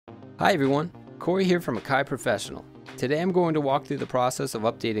Hi everyone, Corey here from Akai Professional. Today I'm going to walk through the process of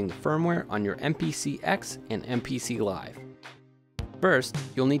updating the firmware on your MPC X and MPC Live. First,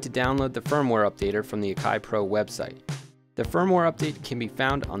 you'll need to download the firmware updater from the Akai Pro website. The firmware update can be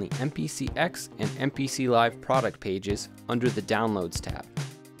found on the MPC X and MPC Live product pages under the Downloads tab.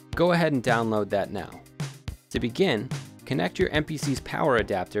 Go ahead and download that now. To begin, connect your MPC's power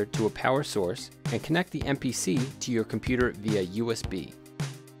adapter to a power source and connect the MPC to your computer via USB.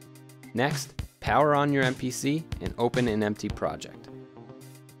 Next, power on your MPC and open an empty project.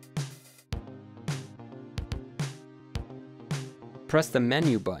 Press the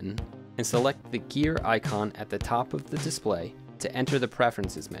menu button and select the gear icon at the top of the display to enter the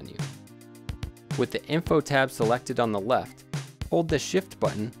preferences menu. With the info tab selected on the left, hold the shift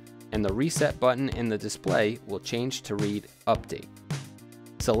button and the reset button in the display will change to read Update.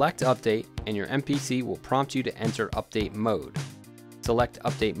 Select Update and your MPC will prompt you to enter Update Mode. Select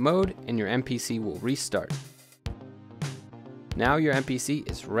Update Mode and your MPC will restart. Now your MPC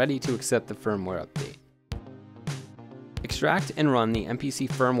is ready to accept the firmware update. Extract and run the MPC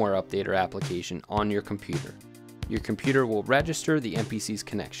Firmware Updater application on your computer. Your computer will register the MPC's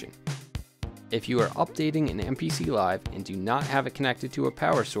connection. If you are updating an MPC Live and do not have it connected to a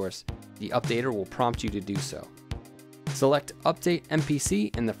power source, the updater will prompt you to do so. Select Update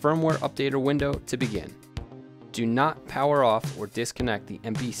MPC in the Firmware Updater window to begin. Do not power off or disconnect the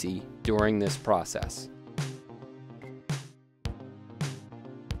MPC during this process.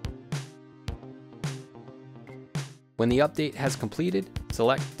 When the update has completed,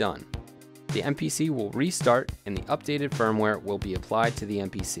 select Done. The MPC will restart and the updated firmware will be applied to the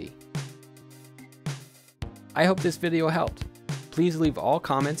MPC. I hope this video helped. Please leave all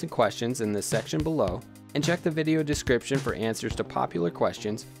comments and questions in the section below and check the video description for answers to popular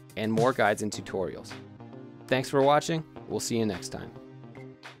questions and more guides and tutorials. Thanks for watching. We'll see you next time.